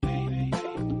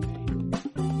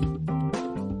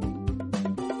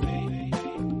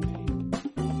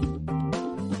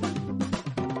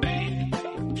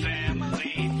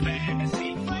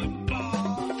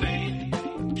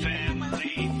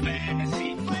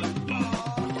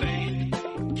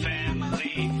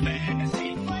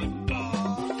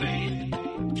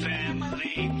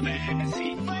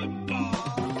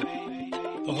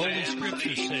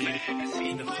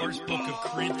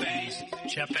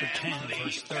chapter 10,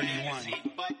 verse 31.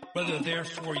 Whether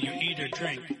therefore you eat or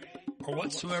drink, or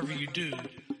whatsoever you do,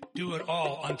 do it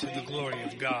all unto the glory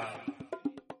of God.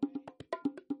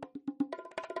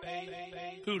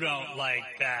 Who don't like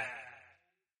that?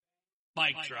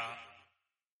 Mic drop.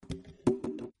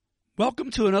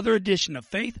 Welcome to another edition of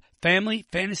Faith, Family,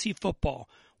 Fantasy Football.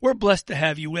 We're blessed to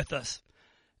have you with us.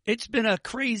 It's been a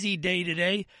crazy day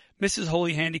today. Mrs.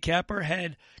 Holy Handicapper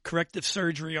had corrective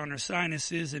surgery on her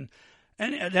sinuses and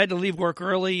had to leave work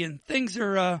early, and things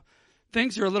are a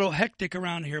little hectic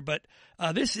around here. But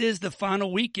this is the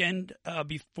final weekend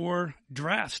before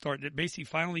draft started.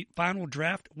 Basically, final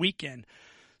draft weekend.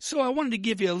 So I wanted to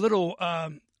give you a little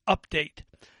update.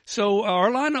 So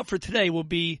our lineup for today will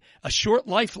be a short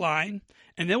lifeline,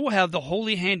 and then we'll have the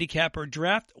Holy Handicapper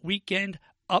draft weekend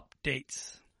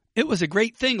updates. It was a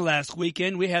great thing last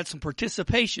weekend. We had some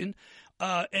participation,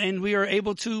 and we were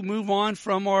able to move on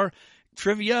from our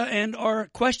trivia and our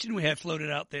question we had floated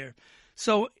out there.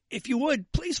 So if you would,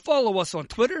 please follow us on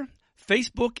Twitter,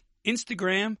 Facebook,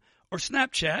 Instagram, or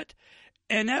Snapchat,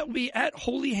 and that will be at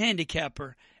Holy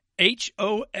Handicapper,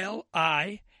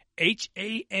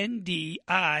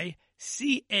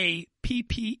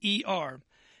 HoliHandicapper.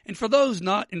 And for those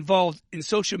not involved in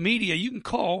social media, you can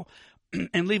call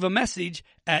and leave a message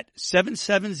at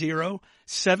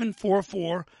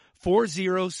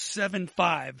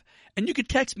 770-744-4075. And you can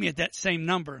text me at that same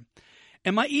number.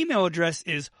 And my email address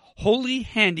is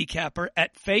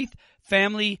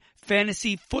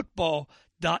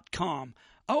holyhandicapper@faithfamilyfantasyfootball.com.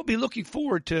 I'll be looking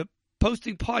forward to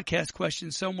posting podcast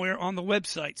questions somewhere on the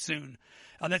website soon.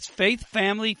 That's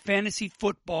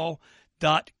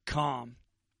faithfamilyfantasyfootball.com.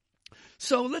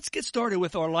 So let's get started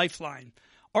with our lifeline.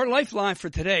 Our lifeline for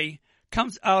today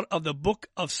comes out of the book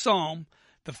of Psalm,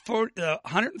 the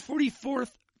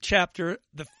 144th chapter,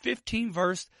 the 15th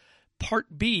verse, part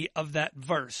B of that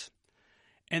verse.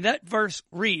 And that verse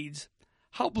reads,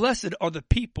 "How blessed are the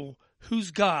people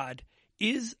whose God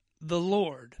is the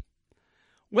Lord."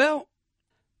 Well,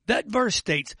 that verse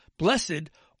states,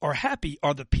 blessed or happy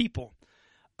are the people.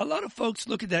 A lot of folks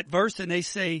look at that verse and they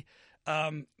say,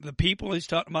 the people, he's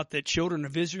talking about the children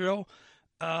of Israel,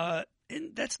 and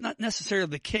that's not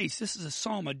necessarily the case. This is a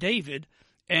Psalm of David,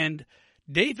 and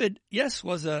David, yes,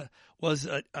 was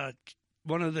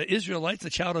one of the Israelites,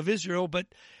 a child of Israel, but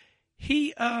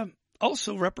he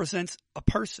also represents a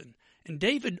person. And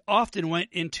David often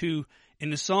in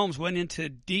the Psalms, went into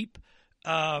deep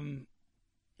debate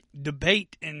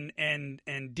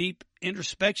and deep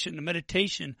introspection and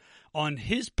meditation on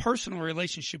his personal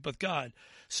relationship with God.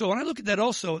 So when I look at that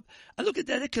also,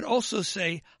 it could also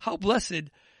say, how blessed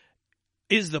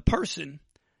is the person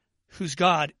whose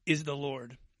God is the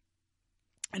Lord.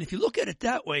 And if you look at it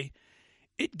that way,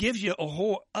 it gives you a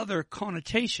whole other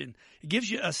connotation. It gives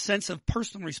you a sense of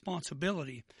personal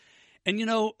responsibility. And, you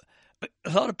know, a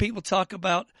lot of people talk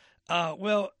about,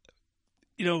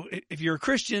 if you're a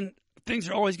Christian, things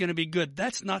are always going to be good.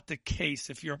 That's not the case.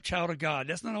 If you're a child of God,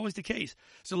 that's not always the case.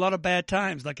 There's a lot of bad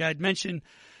times. Like I had mentioned,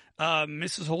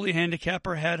 Mrs. Holy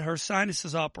Handicapper had her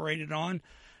sinuses operated on,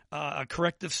 a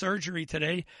corrective surgery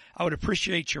today. I would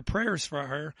appreciate your prayers for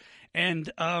her.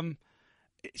 And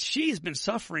she's been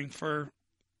suffering for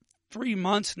 3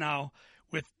 months now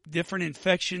with different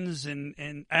infections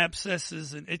and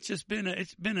abscesses, and it's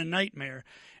been a nightmare.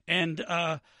 And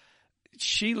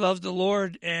she loves the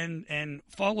Lord and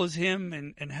follows him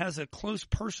and has a close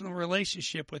personal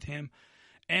relationship with him.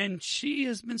 And she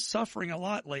has been suffering a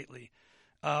lot lately.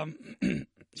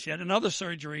 She had another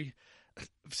surgery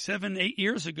 7-8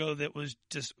 years ago that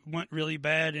went really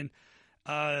bad, and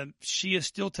she is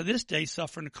still to this day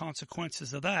suffering the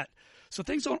consequences of that. So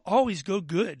things don't always go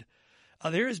good.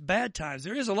 There is bad times.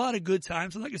 There is a lot of good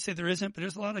times. I'm not going to say there isn't, but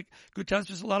there's a lot of good times.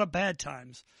 There's a lot of bad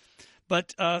times.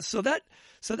 But so that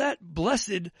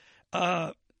blessed is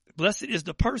the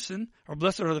person, or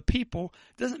blessed are the people,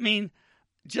 doesn't mean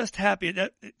just happy.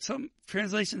 That some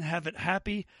translations have it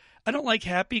happy. I don't like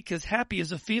happy because happy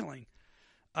is a feeling.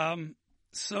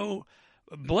 So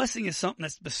blessing is something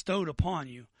that's bestowed upon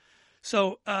you.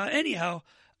 So anyhow,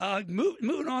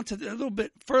 moving on to a little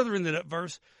bit further into that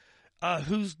verse,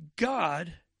 whose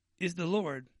God is the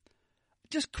Lord.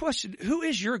 Just question, who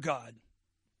is your God?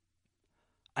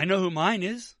 I know who mine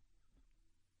is,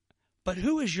 but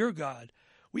who is your God?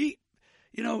 If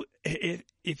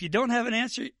you don't have an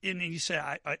answer and you say,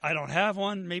 I don't have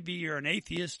one, maybe you're an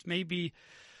atheist, maybe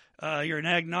you're an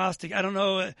agnostic, I don't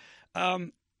know,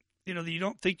 you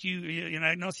don't think you're an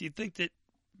agnostic, you think that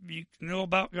you know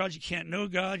about God, you can't know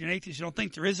God, you're an atheist, you don't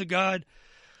think there is a God.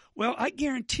 Well, I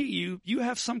guarantee you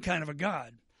have some kind of a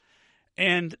God.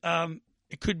 And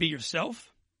it could be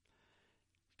yourself,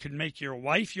 can make your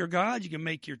wife your God. You can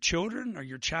make your children or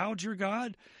your child your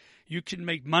God. You can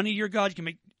make money your God. You can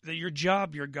make your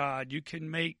job your God. You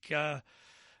can make a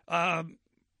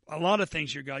lot of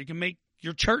things your God. You can make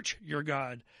your church your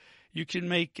God. You can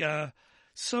make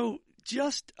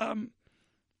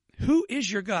who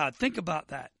is your God? Think about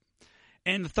that.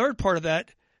 And the third part of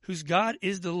that, whose God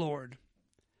is the Lord.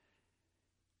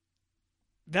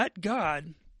 That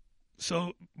God,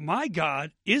 so my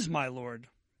God is my Lord.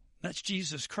 That's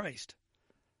Jesus Christ.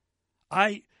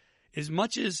 As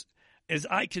much as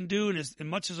I can do, and as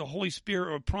much as the Holy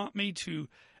Spirit will prompt me to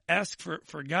ask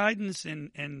for guidance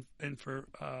and for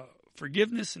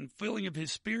forgiveness and filling of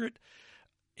His Spirit,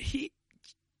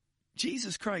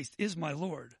 Jesus Christ is my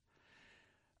Lord.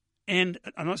 And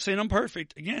I'm not saying I'm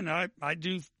perfect. Again, I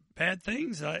do bad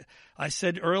things. I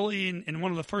said early in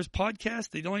one of the first podcasts,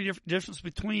 the only difference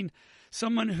between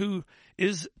someone who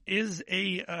has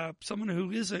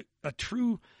a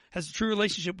true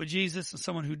relationship with Jesus and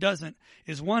someone who doesn't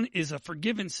is one is a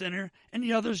forgiven sinner and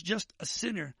the other is just a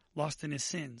sinner lost in his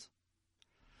sins.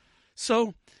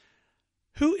 So,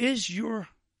 who is your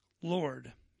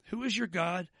Lord? Who is your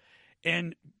God?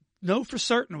 And know for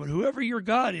certain that whoever your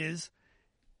God is,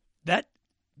 that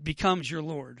becomes your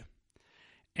Lord.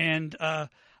 And I'm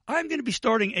going to be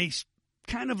starting a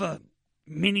kind of a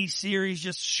mini series,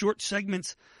 just short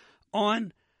segments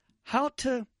on how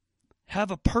to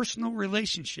have a personal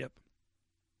relationship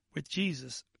with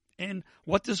Jesus and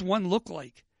what does one look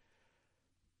like.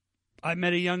 I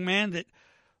met a young man that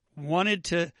wanted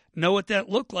to know what that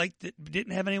looked like that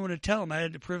didn't have anyone to tell him. I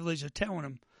had the privilege of telling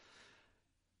him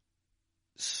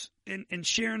and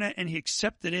sharing that, and he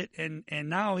accepted it, and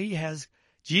now he has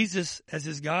Jesus as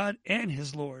his God and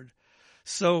his Lord.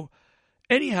 So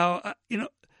anyhow,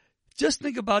 just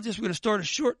think about this. We're going to start a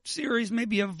short series,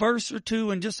 maybe a verse or two,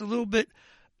 and just a little bit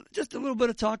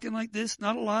of talking like this.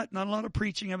 Not a lot of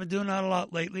preaching. I've been doing that a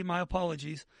lot lately. My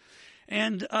apologies.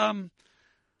 And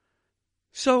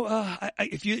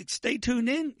if you stay tuned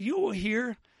in, you will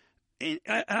hear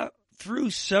through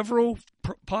several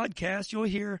podcasts, you'll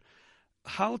hear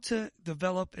how to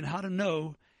develop and how to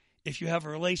know if you have a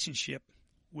relationship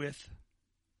with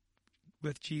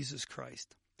Jesus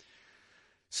Christ.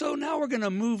 So now we're going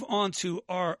to move on to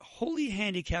our Holy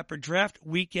Handicapper Draft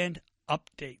Weekend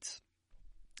updates.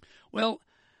 Well,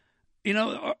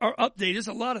 our update, there's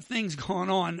a lot of things going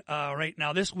on right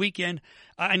now. This weekend,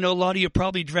 I know a lot of you are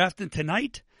probably drafting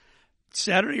tonight,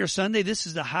 Saturday or Sunday. This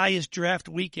is the highest draft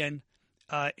weekend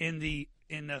in the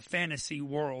fantasy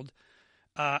world.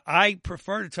 I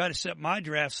prefer to try to set my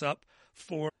drafts up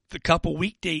for the couple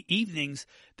weekday evenings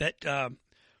that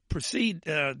precede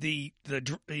the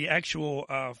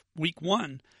actual week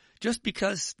one, just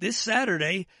because this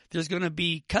Saturday there's going to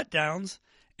be cut downs,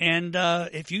 and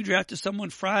if you drafted someone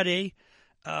Friday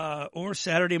or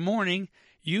Saturday morning,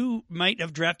 you might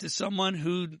have drafted someone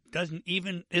who isn't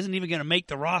even going to make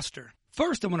the roster.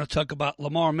 First, I want to talk about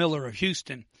Lamar Miller of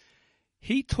Houston.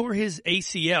 He tore his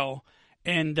ACL.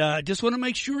 And just want to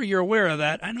make sure you're aware of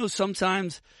that. I know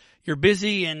sometimes you're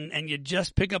busy and you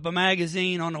just pick up a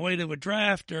magazine on the way to a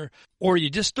draft or you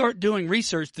just start doing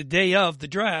research the day of the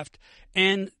draft,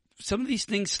 and some of these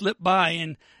things slip by,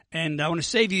 and I want to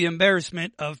save you the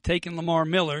embarrassment of taking Lamar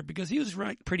Miller because he was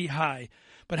ranked pretty high.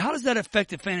 But how does that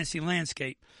affect the fantasy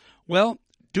landscape? Well,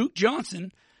 Duke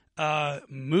Johnson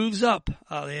moves up.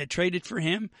 They had traded for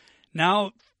him.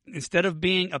 Now, instead of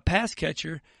being a pass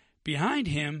catcher behind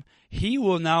him, he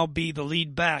will now be the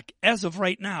lead back as of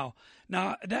right now.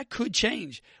 Now, that could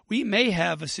change. We may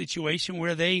have a situation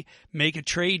where they make a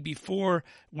trade before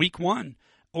week one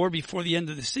or before the end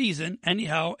of the season,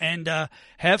 anyhow, and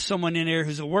have someone in there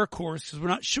who's a workhorse, because we're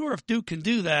not sure if Duke can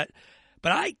do that.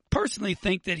 But I personally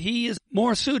think that he is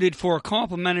more suited for a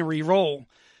complementary role.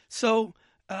 So,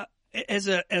 as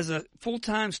a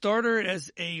full-time starter,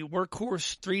 as a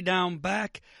workhorse 3-down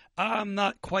back, I'm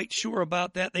not quite sure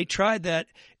about that. They tried that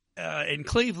in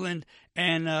Cleveland,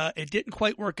 and it didn't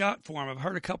quite work out for him. I've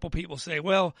heard a couple people say,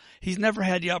 well, he's never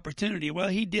had the opportunity. Well,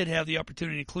 he did have the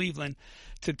opportunity in Cleveland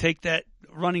to take that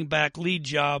running back lead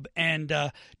job and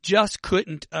just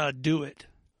couldn't do it.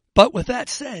 But with that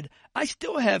said, I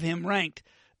still have him ranked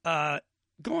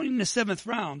going in the 7th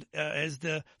round as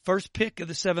the first pick of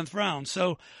the 7th round.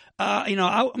 So,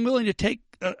 I'm willing to take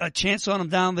a chance on him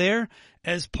down there,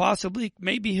 as possibly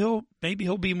maybe he'll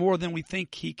be more than we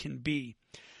think he can be.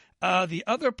 The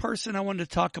other person I wanted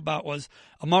to talk about was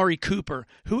Amari Cooper,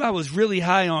 who I was really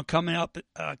high on coming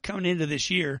into this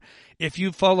year. If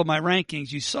you follow my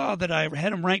rankings, you saw that I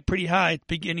had him ranked pretty high at the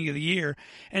beginning of the year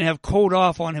and have cooled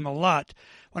off on him a lot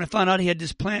when I found out he had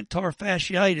this plantar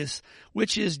fasciitis,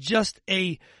 which is just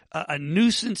a a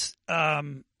nuisance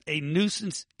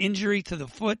injury to the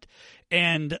foot,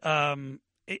 and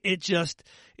it just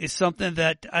is something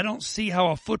that I don't see how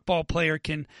a football player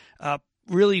can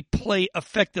really play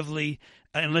effectively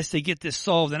unless they get this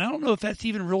solved. And I don't know if that's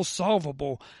even real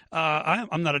solvable.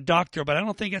 I'm not a doctor, but I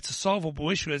don't think that's a solvable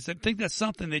issue. I think that's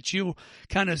something that you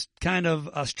kind of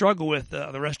struggle with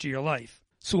the rest of your life.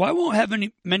 So I won't have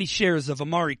many shares of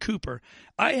Amari Cooper.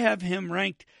 I have him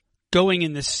ranked going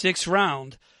in the 6th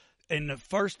round, in the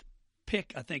first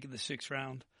pick, I think, in the 6th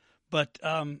round. But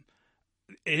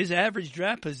his average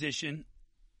draft position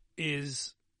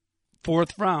is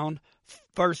 4th round,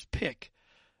 first pick.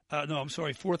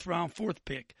 4th round, 4th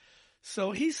pick.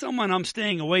 So he's someone I'm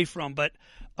staying away from. But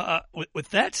with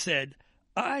that said,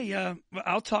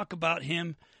 I'll talk about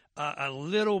him a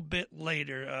little bit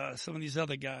later, some of these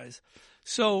other guys.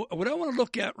 So what I want to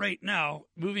look at right now,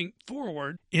 moving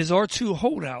forward, is our two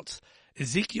holdouts,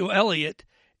 Ezekiel Elliott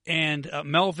and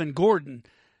Melvin Gordon.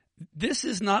 This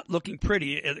is not looking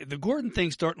pretty. The Gordon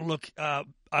thing's starting to look,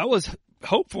 I was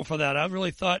hopeful for that. I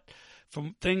really thought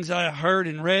from things I heard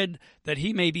and read that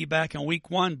he may be back in week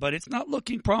 1, but it's not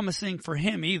looking promising for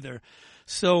him either.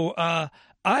 So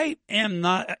I am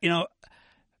not,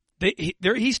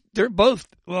 they're both,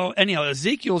 well, anyhow,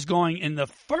 Ezekiel's going in the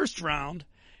 1st round,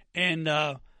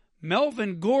 and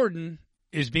Melvin Gordon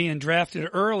is being drafted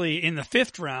early in the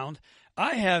 5th round.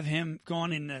 I have him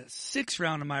going in the 6th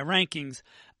round of my rankings.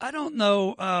 I don't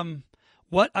know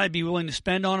what I'd be willing to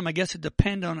spend on him. I guess it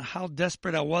depends on how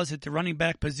desperate I was at the running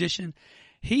back position.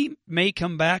 He may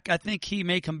come back. I think he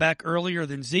may come back earlier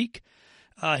than Zeke.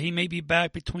 He may be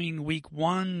back between week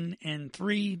 1 and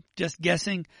 3, just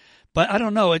guessing. But I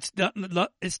don't know. It's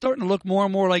starting to look more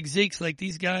and more like Zeke's, like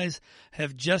these guys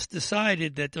have just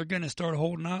decided that they're going to start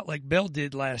holding out like Bell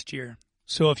did last year.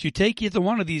 So if you take either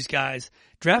one of these guys,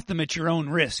 draft them at your own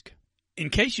risk. In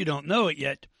case you don't know it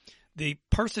yet, the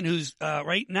person who's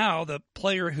right now, the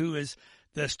player who is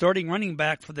the starting running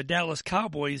back for the Dallas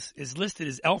Cowboys, is listed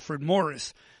as Alfred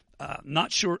Morris.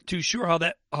 Not too sure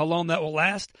how long that will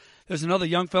last. There's another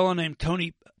young fellow named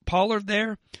Tony Pollard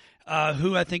there,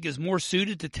 who I think is more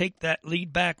suited to take that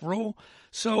lead back role.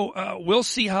 So we'll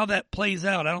see how that plays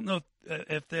out. I don't know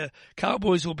if the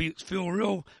Cowboys will feel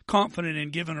real confident in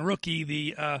giving a rookie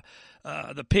the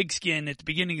pigskin at the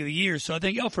beginning of the year. So I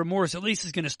think Alfred Morris at least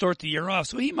is going to start the year off.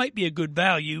 So he might be a good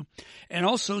value. And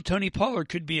also Tony Pollard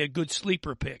could be a good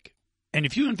sleeper pick. And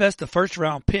if you invest a 1st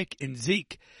round pick in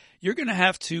Zeke, you're going to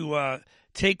have to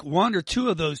take one or two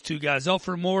of those two guys,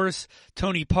 Alfred Morris,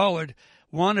 Tony Pollard,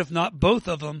 one if not both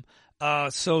of them,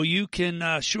 so you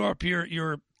can shore up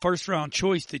your 1st round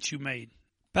choice that you made.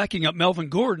 Backing up Melvin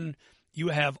Gordon, you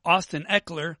have Austin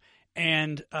Eckler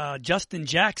and Justin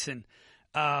Jackson.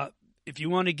 If you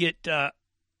want to get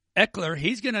Eckler,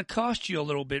 he's going to cost you a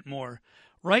little bit more.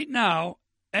 Right now,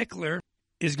 Eckler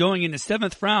is going in the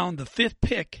 7th round, the 5th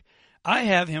pick. I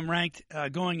have him ranked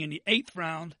going in the 8th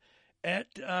round at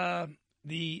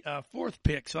the 4th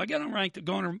pick. So I got him ranked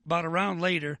going about a round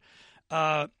later.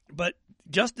 But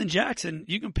Justin Jackson,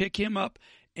 you can pick him up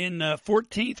in the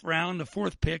 14th round, the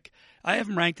 4th pick. I have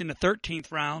him ranked in the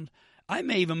 13th round. I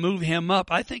may even move him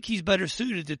up. I think he's better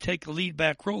suited to take a lead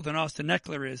back role than Austin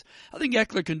Eckler is. I think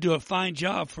Eckler can do a fine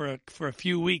job for a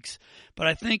few weeks, but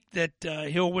I think that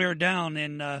he'll wear down,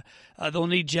 and they'll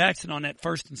need Jackson on that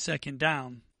 1st and 2nd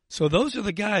down. So those are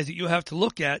the guys that you have to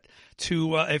look at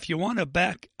to if you want to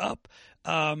back up.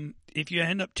 If you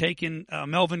end up taking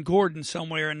Melvin Gordon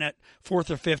somewhere in that 4th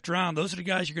or 5th round, those are the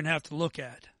guys you're going to have to look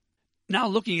at. Now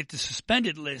looking at the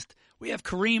suspended list, we have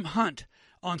Kareem Hunt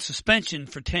on suspension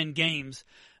for 10 games.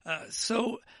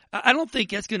 So I don't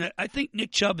think that's going to – I think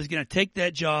Nick Chubb is going to take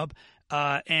that job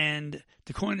and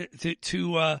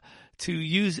to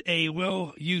use a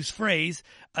well-used phrase,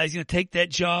 he's going to take that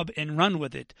job and run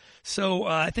with it. So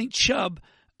I think Chubb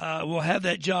will have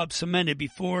that job cemented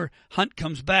before Hunt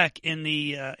comes back in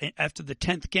the after the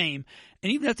 10th game.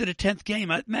 And even after the 10th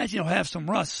game, I imagine he'll have some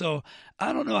rust. So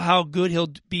I don't know how good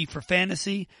he'll be for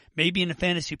fantasy. Maybe in the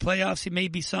fantasy playoffs he may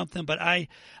be something, but I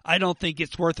don't think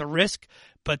it's worth a risk.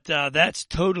 But that's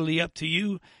totally up to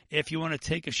you if you want to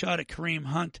take a shot at Kareem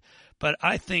Hunt. But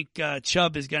I think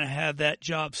Chubb is going to have that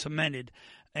job cemented.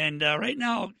 And right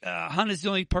now, Hunt is the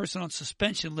only person on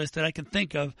suspension list that I can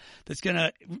think of that's going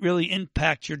to really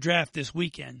impact your draft this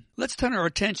weekend. Let's turn our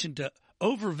attention to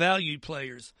overvalued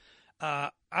players.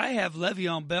 I have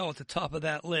Le'Veon Bell at the top of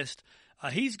that list.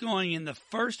 He's going in the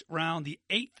 1st round, the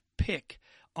 8th pick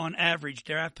on average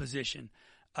draft position.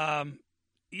 I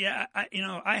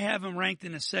have him ranked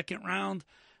in the 2nd round,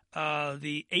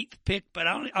 the 8th pick, but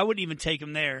I wouldn't even take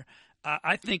him there.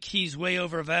 I think he's way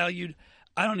overvalued.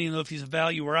 I don't even know if he's a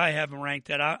value where I have him ranked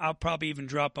at. I'll probably even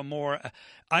drop him more.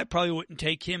 I probably wouldn't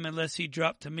take him unless he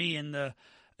dropped to me in the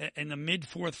mid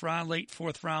fourth round, late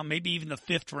fourth round, maybe even the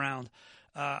fifth round.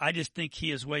 I just think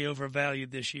he is way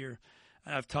overvalued this year.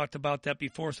 I've talked about that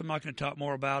before, so I'm not going to talk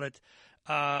more about it.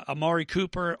 Amari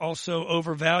Cooper also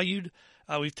overvalued.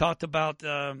 We've talked about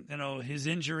his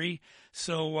injury,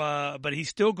 so but he's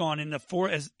still gone in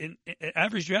the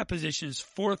average draft positions,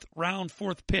 fourth round,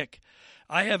 fourth pick.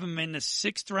 I have him in the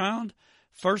sixth round,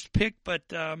 first pick, but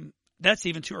that's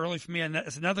even too early for me, and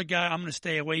that's another guy I'm going to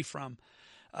stay away from.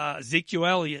 Ezekiel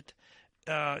Elliott,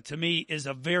 to me, is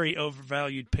a very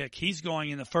overvalued pick. He's going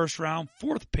in the first round,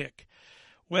 fourth pick.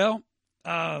 Well,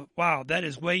 wow, that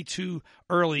is way too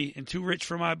early and too rich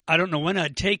for I don't know when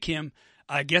I'd take him.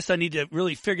 I guess I need to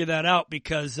really figure that out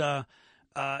because,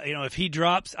 if he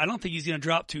drops, I don't think he's going to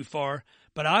drop too far,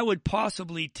 but I would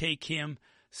possibly take him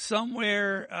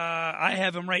somewhere. I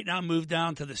have him right now moved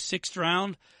down to the sixth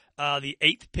round, the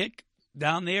eighth pick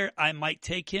down there. I might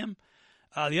take him.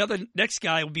 The next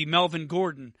guy will be Melvin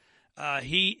Gordon.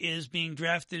 He is being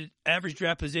drafted. Average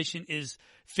draft position is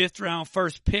fifth round,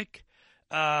 first pick.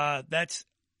 That's,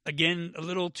 again, a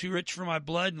little too rich for my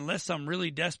blood unless I'm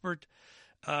really desperate.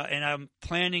 And I'm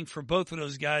planning for both of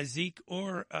those guys, Zeke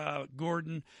or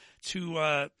Gordon,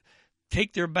 to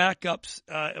take their backups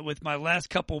with my last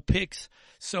couple picks,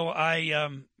 so I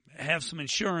have some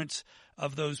insurance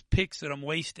of those picks that I'm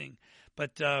wasting.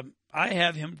 But I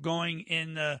have him going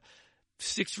in the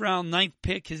sixth round, ninth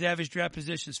pick. His average draft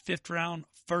position is fifth round,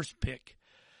 first pick.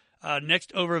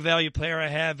 Next overvalued player I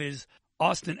have is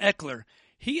Austin Eckler.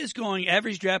 He is going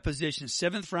average draft position,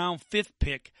 seventh round, fifth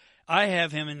pick. I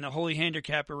have him in the Holy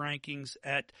Handicapper rankings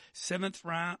at seventh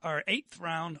round or eighth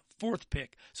round, fourth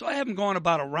pick. So I have him going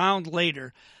about a round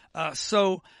later. He's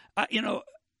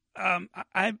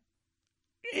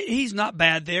not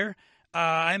bad there.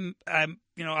 I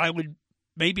would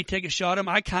maybe take a shot at him.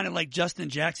 I kind of like Justin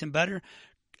Jackson better.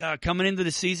 Coming into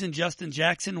the season, Justin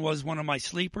Jackson was one of my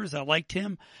sleepers. I liked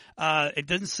him. It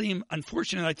doesn't seem,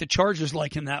 unfortunately, like the Chargers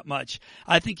like him that much.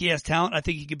 I think he has talent. I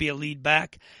think he could be a lead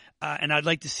back. And I'd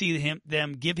like to see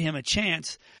them give him a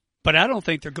chance, but I don't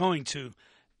think they're going to.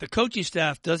 The coaching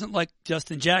staff doesn't like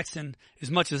Justin Jackson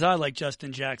as much as I like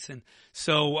Justin Jackson.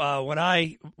 So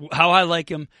how I like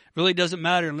him really doesn't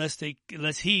matter unless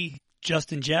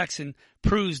Justin Jackson,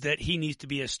 proves that he needs to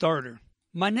be a starter.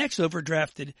 My next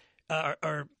overdrafted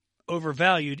or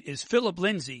overvalued is Philip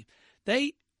Lindsay.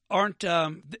 They aren't.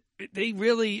 They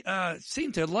really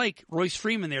seem to like Royce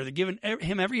Freeman there. They're giving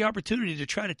him every opportunity to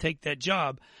try to take that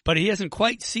job, but he hasn't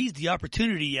quite seized the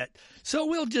opportunity yet. So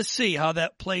we'll just see how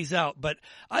that plays out. But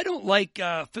I don't like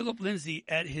Philip Lindsay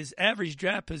at his average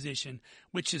draft position,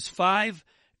 which is fifth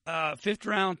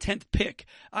round, 10th pick.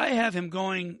 I have him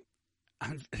going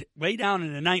way down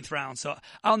in the ninth round, so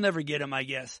I'll never get him, I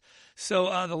guess.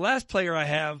 So the last player I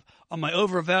have on my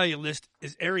overvalued list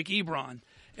is Eric Ebron.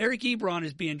 Eric Ebron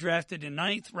is being drafted in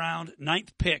ninth round,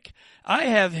 ninth pick. I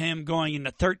have him going in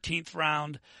the 13th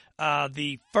round,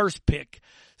 the first pick.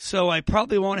 So I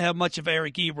probably won't have much of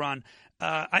Eric Ebron.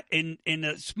 In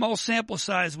the small sample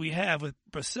size we have with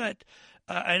Brissett,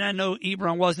 and I know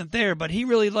Ebron wasn't there, but he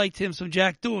really liked him some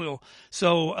Jack Doyle.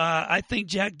 So I think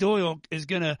Jack Doyle is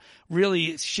going to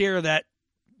really share that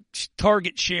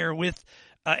target share with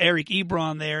Eric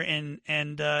Ebron there, and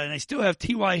they still have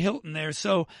T.Y. Hilton there.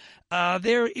 So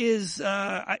there is,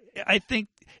 I think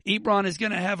Ebron is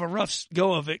going to have a rough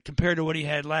go of it compared to what he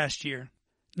had last year.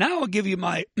 Now I'll give you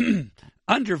my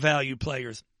undervalued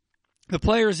players. The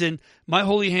players in my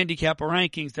Holy Handicapper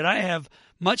rankings that I have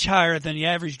much higher than the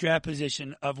average draft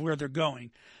position of where they're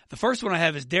going. The first one I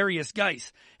have is Darius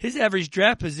Geis. His average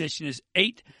draft position is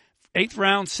eighth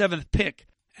round, seventh pick.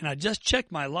 And I just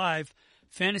checked my live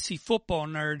Fantasy Football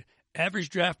Nerd average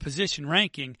draft position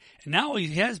ranking, and now he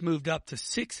has moved up to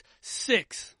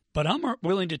 6'6". But I'm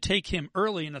willing to take him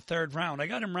early in the third round. I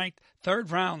got him ranked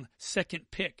third round,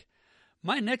 second pick.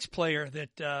 My next player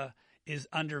that is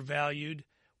undervalued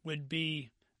would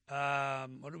be,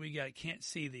 what do we got? Can't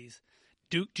see these.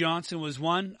 Duke Johnson was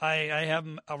one. I have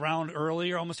him a round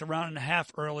earlier, almost a round and a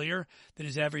half earlier than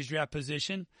his average draft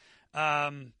position.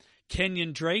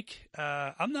 Kenyon Drake,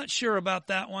 I'm not sure about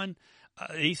that one.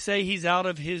 He say he's out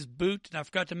of his boot, and I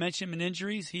forgot to mention him in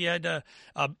injuries. He had a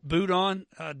boot on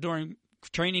during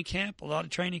training camp, a lot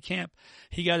of training camp.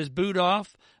 He got his boot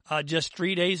off just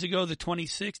 3 days ago, the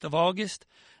 26th of August.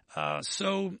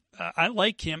 I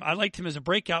like him. I liked him as a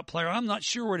breakout player. I'm not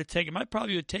sure where to take him. I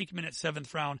probably would take him in at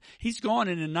 7th round. He's gone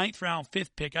in the 9th round, 5th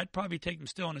pick. I'd probably take him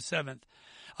still in the 7th.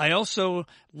 I also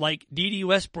like D.D.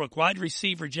 Westbrook, wide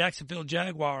receiver, Jacksonville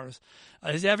Jaguars.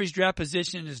 His average draft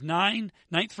position is 9th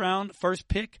round, 1st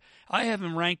pick. I have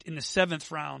him ranked in the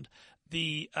 7th round,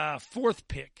 the 4th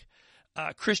pick.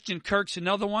 Christian Kirk's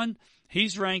another one.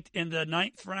 He's ranked in the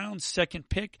 9th round, 2nd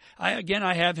pick.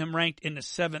 I have him ranked in the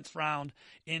 7th round,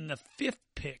 in the 5th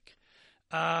pick.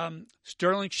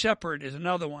 Sterling Shepard is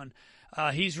another one.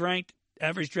 He's ranked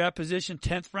average draft position,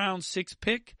 10th round, 6th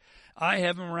pick. I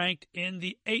have him ranked in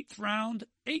the 8th round,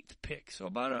 8th pick, so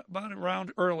about a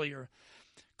round earlier.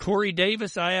 Corey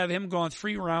Davis, I have him going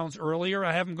 3 rounds earlier.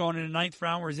 I have him going in the 9th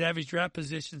round, where his average draft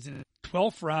position's in the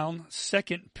 12th round,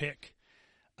 2nd pick.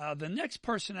 The next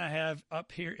person I have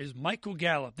up here is Michael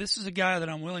Gallup. This is a guy that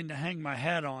I'm willing to hang my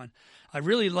hat on. I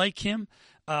really like him.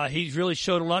 He's really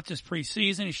showed a lot this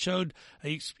preseason. He showed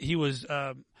he was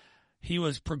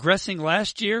progressing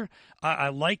last year. I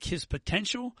like his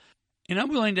potential, and I'm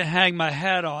willing to hang my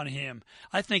hat on him.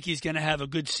 I think he's going to have a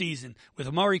good season with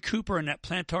Amari Cooper and that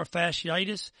plantar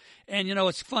fasciitis. And,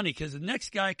 it's funny because the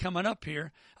next guy coming up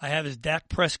here I have is Dak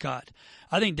Prescott.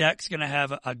 I think Dak's going to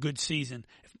have a good season.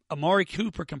 If Amari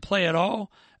Cooper can play at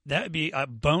all, that would be a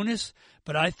bonus.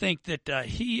 But I think that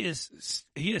he is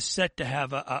set to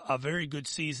have a very good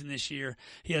season this year.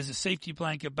 He has a safety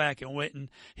blanket back in Witten.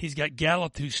 He's got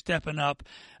Gallup who's stepping up.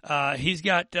 He's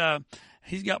got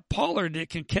Pollard that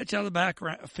can catch out of the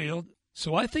backfield.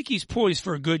 So I think he's poised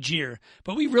for a good year.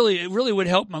 But it really would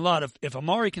help him a lot if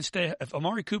Amari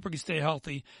Cooper can stay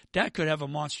healthy. Dak could have a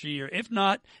monster year. If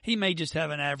not, he may just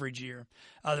have an average year.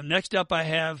 The next up I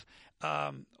have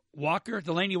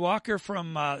Delanie Walker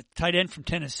from tight end from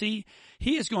Tennessee.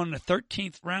 He is going in the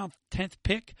 13th round, 10th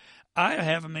pick. I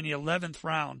have him in the 11th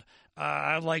round.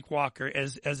 I like Walker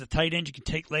as a tight end you can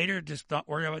take later. Just not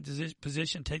worry about this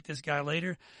position. Take this guy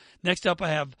later. Next up, I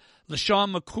have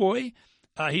LaShawn McCoy.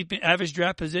 He's been average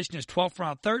draft position is 12th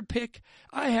round, 3rd pick.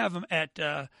 I have him at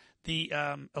the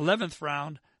 11th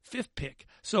round, 5th pick.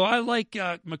 So I like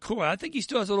McCoy. I think he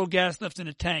still has a little gas left in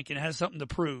the tank and has something to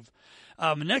prove.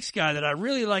 The next guy that I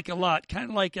really like a lot, kind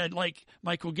of like I like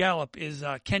Michael Gallup, is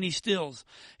Kenny Stills.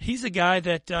 He's a guy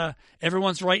that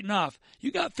everyone's writing off.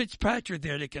 You got Fitzpatrick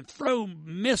there that can throw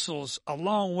missiles a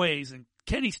long ways, and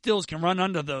Kenny Stills can run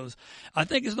under those. I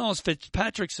think as long as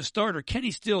Fitzpatrick's a starter,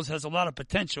 Kenny Stills has a lot of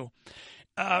potential.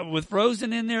 With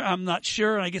Rosen in there, I'm not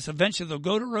sure. I guess eventually they'll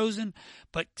go to Rosen.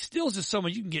 But Stills is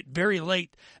someone you can get very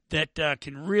late that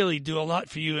can really do a lot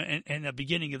for you in the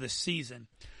beginning of the season.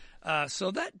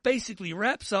 So that basically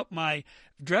wraps up my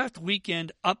draft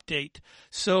weekend update.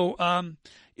 So, I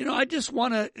just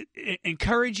want to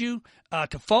encourage you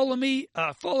to follow me.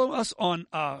 Follow us on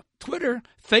Twitter,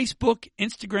 Facebook,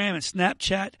 Instagram, and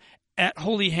Snapchat at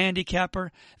Holy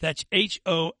Handicapper. That's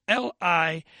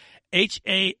HoliHandicapper.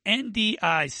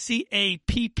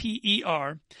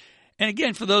 And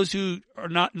again, for those who are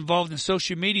not involved in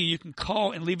social media, you can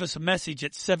call and leave us a message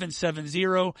at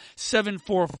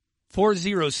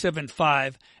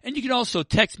 770-744-4075. And you can also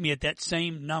text me at that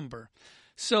same number.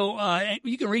 So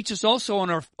you can reach us also on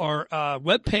our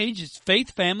webpage. It's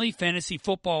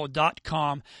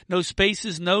faithfamilyfantasyfootball.com. No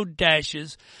spaces, no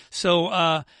dashes.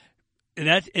 So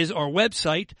that is our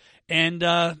website. And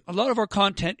a lot of our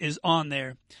content is on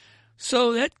there.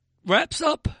 So that wraps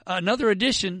up another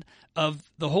edition of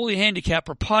the Holy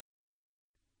Handicapper podcast.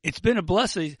 It's been a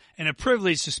blessing and a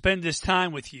privilege to spend this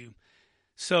time with you.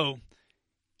 So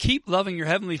keep loving your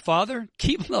Heavenly Father,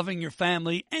 keep loving your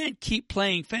family, and keep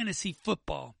playing fantasy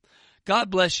football.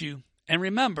 God bless you. And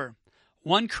remember,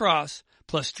 1 cross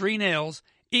plus 3 nails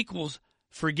equals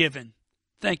forgiven.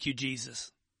 Thank you,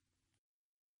 Jesus.